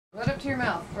to your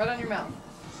mouth. Right on your mouth.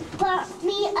 Put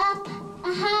me up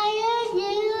higher,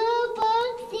 little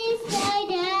box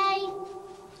inside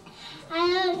I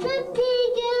have something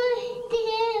good to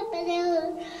hear, but I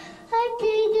don't have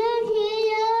to go to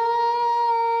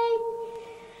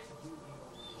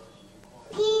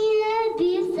the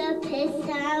piece of piss,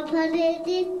 I'll put it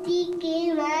stick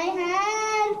in my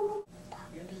hand.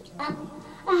 Up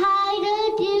higher,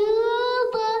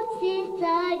 little box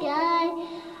inside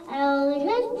I don't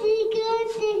have to go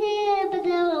to hear, but I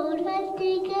don't have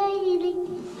to go to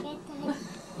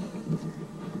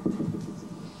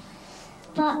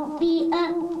put me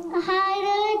up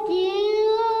higher,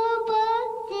 little box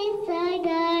inside I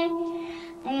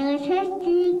don't have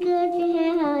to go to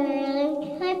hear, I don't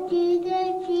have to go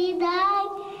to die.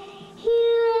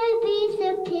 Here a piece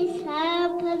of piss, I'll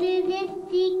put it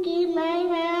stick in my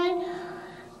hand.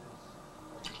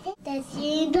 Does she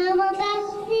know about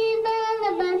Bassima?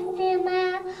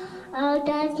 Oh,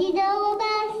 does she know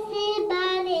about Bassima?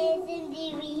 Isn't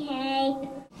we hate?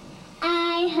 I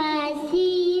has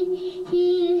seen,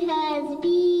 he has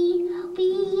been. We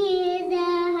is a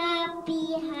happy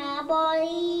boy.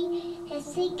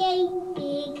 It's a great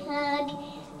big hug.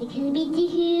 Because we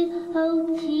do hope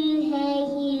to hear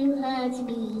you has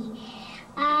me.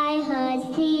 I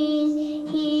has seen,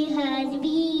 he has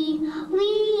been. We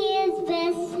is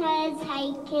best as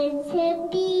I can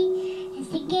be.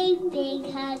 It's a great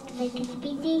big hug. Because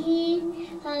we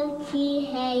do hope to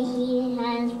hear you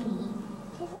has me.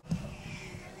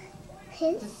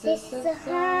 This is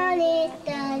how it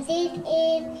does it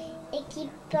is. It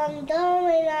keeps on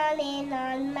going on and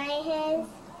on my hands.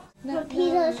 When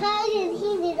Peter's hugging,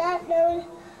 he did not know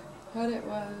What it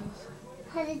was.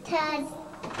 how to touch.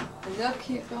 And they'll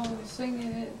keep going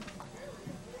singing it.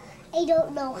 I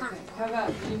don't know how. Okay. How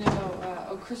about, you know,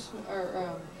 oh, Christmas,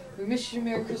 or We Miss You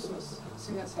Merry Christmas.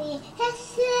 Sing that song. We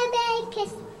wish you a Merry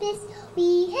Christmas.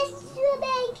 We wish you a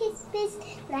Merry Christmas.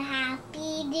 And a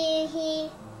Happy New Year.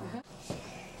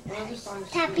 What other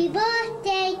songs? Happy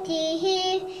birthday to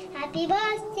you. Happy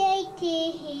birthday to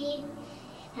you.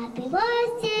 Happy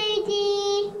birthday to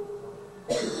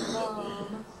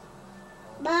Mom.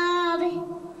 Bob.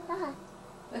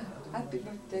 Happy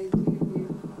birthday to you.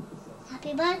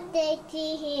 Happy birthday to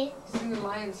you. Sing The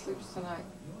Lion Sleeps Tonight.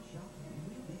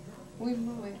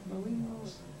 Wingo,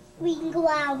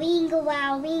 Wingo-wow,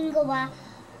 wingo-wow, wingo-wow.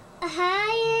 A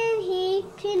high and heap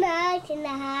tonight in the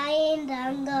high and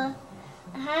dungo.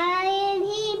 A high and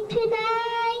heap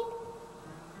tonight.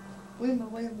 Wingo.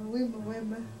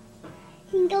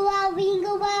 Wingo-wow,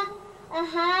 wingo-wow. A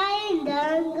high and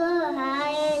dungo, a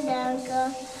high and dungo.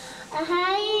 A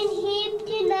high and heap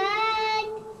tonight.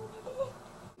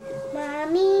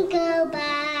 Mommy go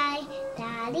by,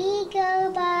 Daddy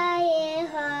go by, and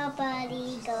her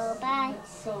buddy go by.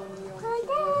 Song.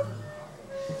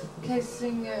 Okay,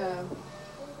 sing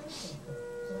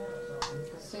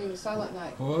Silent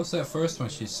Night. What was that first one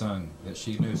she sung that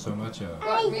she knew so much of? I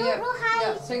Rock don't Me know Up. how.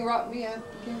 Yeah, sing Rock Me Up.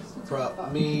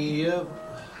 Prop me up.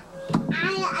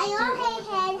 I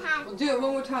already had Well, do it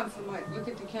one more time for Mike. Look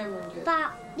at the camera and do it.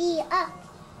 Prop me up.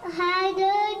 How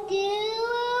to do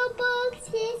a box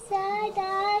inside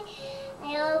I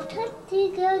don't want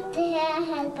to go to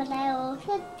hell, but I don't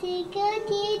want to go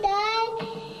to die.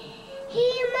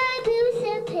 Hear my boots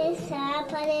and piss, I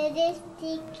put it in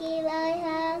sticky my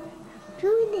hand.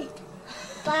 Doing it.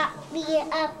 Prop me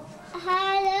up.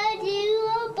 How to do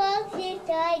a box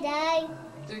inside I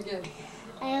Do it again.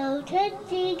 I don't want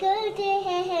to go to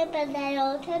hell, but I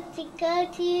don't want to go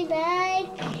tonight.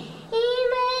 Hear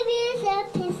my boots and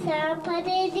piss, I put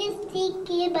it in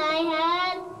sticky my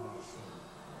hand.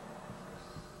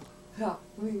 Yeah,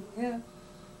 we have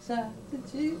such a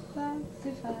jukebox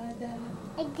if I die.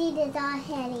 I did it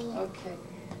already. Okay.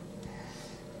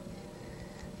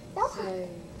 No. Say,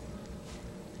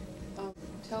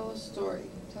 tell a story.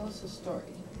 Tell us a story.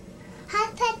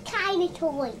 How's that kind of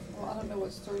toy? Well, I don't know,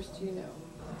 what stories do you know?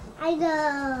 I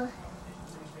know.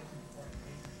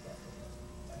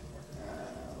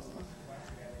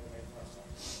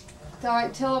 All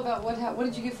right, tell about what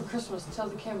did you get for Christmas? Tell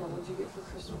the camera, what did you get for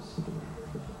Christmas?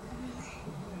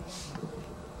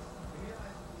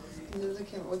 Into the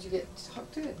camera, what'd you get? Talk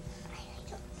to it.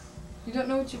 You don't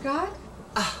know what you got?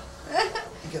 You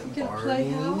You got get a Barney,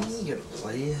 playhouse? you got a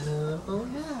playhouse.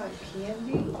 Yeah,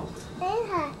 candy.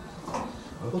 Yeah. Well,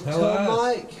 Well, tell tell us.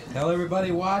 Mike. Tell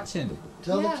everybody watching.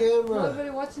 Tell Yeah, the Tell camera. everybody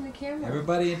watching the camera.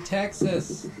 Everybody in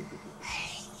Texas.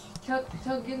 Tell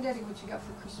Granddaddy what you got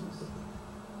for Christmas.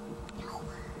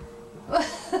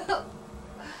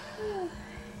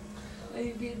 Are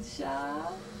you being shy?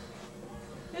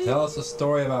 Tell us a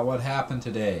story about what happened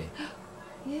today.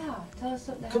 Yeah, tell us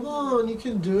something. that Come happened. on, you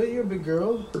can do it. You're a big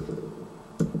girl.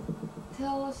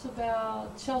 Tell us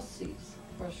about Chelsea's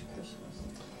first Christmas.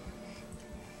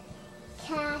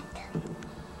 Cat.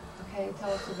 Okay,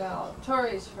 tell us about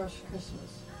Tori's first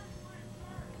Christmas.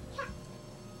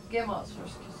 Gemma's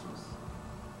first Christmas.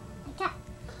 Cat.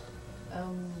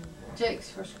 Jake's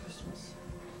first Christmas.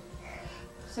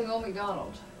 Sing Old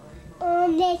MacDonald.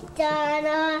 Old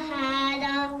MacDonald had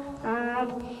a farm,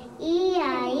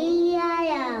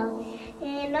 E-I-E-I-O.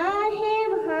 And on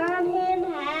him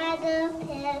had a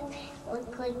pig.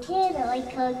 Oink kid,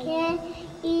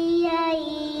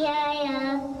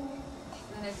 E-I-E-I-O.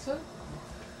 The next one?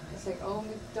 It's like Old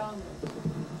MacDonald.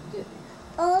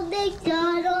 Old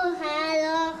MacDonald had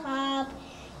a farm,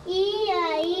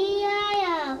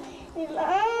 E-I-E-I-O. And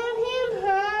on him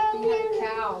He had a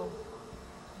cow.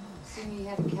 Sing he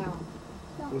had a cow.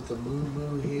 With a moo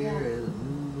moo here Yeah. and a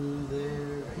moo moo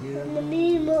there. Here. and the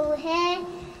moo head.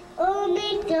 Old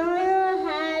MacDonald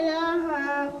had a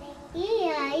farm,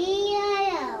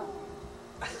 E-I-E-I-O.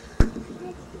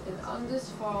 And on this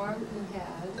farm he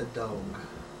had A dog.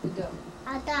 a dog.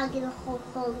 A dog in a whole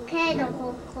cocaine,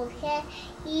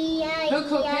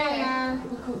 E-I-E-I-O.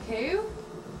 Who cocaine?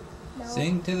 No.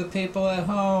 Sing to the people at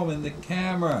home in the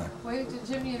camera. Wave to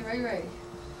Jimmy and Ray Ray.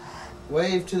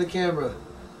 Wave to the camera.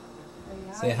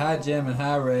 Say hi, Jim, and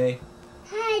hi, Ray.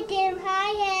 Hi, Jim.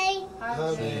 Hi, hey. Hi, Hi,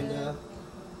 Amanda. Amanda.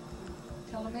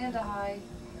 Tell Amanda hi.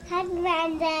 Hi,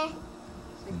 Miranda.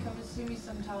 Say come and see me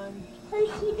sometime. Come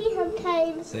see me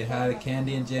sometimes. Say hi to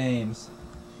Candy and James.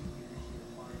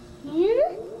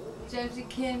 You? James and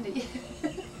Candy.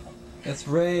 That's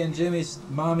Ray and Jimmy's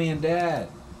mommy and dad.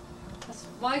 That's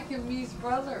Mike and me's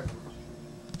brother.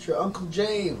 It's your Uncle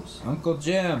James. Uncle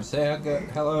Jim. Say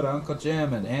hello to Uncle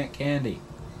Jim and Aunt Candy.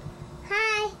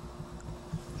 Hi.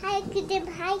 Hi, Uncle Jim.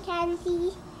 Hi,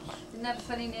 Candy. Isn't that a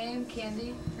funny name,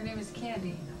 Candy? Her name is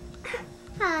Candy.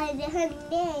 Hi, that's her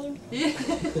name. Yeah,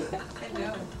 I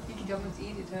know. You can almost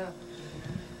eat it,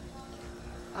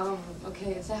 huh?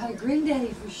 Okay, say hi to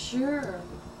Granddaddy for sure.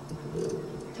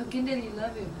 Tell Granddaddy you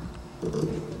love him.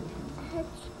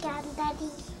 Granddaddy.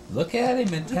 Look at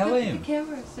him and tell Look up at him. the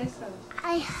camera, say so.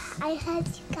 I had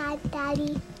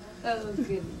Granddaddy. Oh,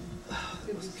 good.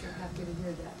 Good, we're so happy to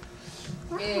hear that.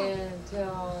 And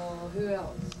tell who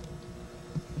else?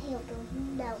 I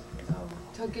don't know.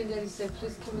 Tell Granddaddy, say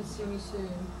please come and see me soon.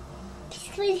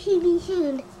 Please see me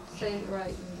soon. Say it right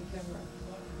in the camera.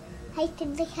 Hi to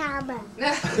the camera.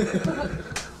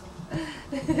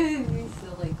 You're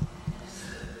silly.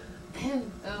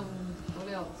 What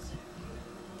else?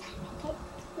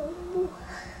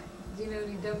 Do you know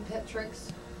any dumb pet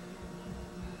tricks?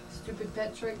 Stupid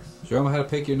pet tricks? Show them how to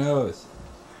pick your nose.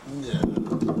 Yeah.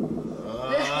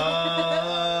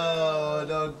 Oh,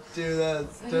 don't do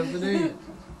that, Stephanie.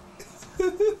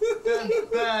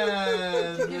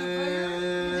 Bad, Did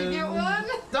you get one?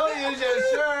 Don't use your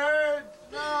shirt.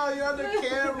 No, you're on the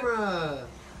camera.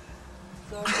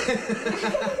 Sorry.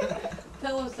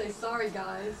 Tell them, say sorry,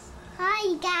 guys.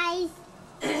 Hi, guys.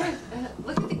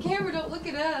 Look at the camera, don't look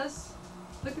at us.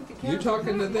 Look at the camera. You're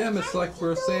talking to them, it's like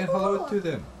we're saying hello to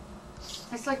them.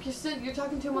 It's like you're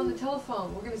talking to them on the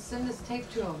telephone. We're going to send this tape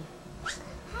to them.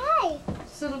 Hi.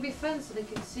 So it'll be fun so they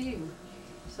can see you.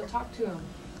 So talk to them.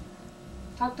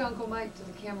 Talk to Uncle Mike to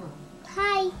the camera.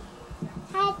 Hi.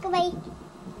 Hi, Mike.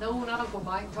 No, not Uncle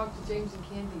Mike. Talk to James and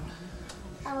Candy.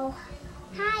 Oh.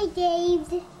 Hi, James.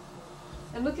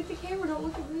 And look at the camera. Don't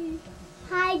look at me.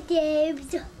 Hi,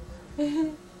 James.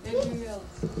 And who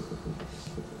else?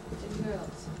 And who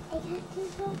else?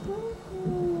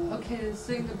 Okay, then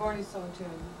sing the Barney song to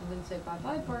him. And then say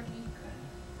bye-bye, Barney.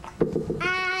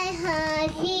 I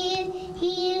heard him,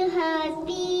 he heard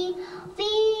me. We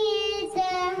is a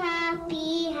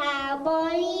happy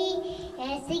harmony.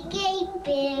 As a great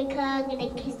big hug and a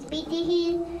kiss me to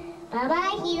him.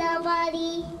 Bye-bye, little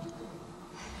buddy.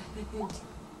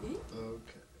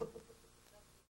 Okay.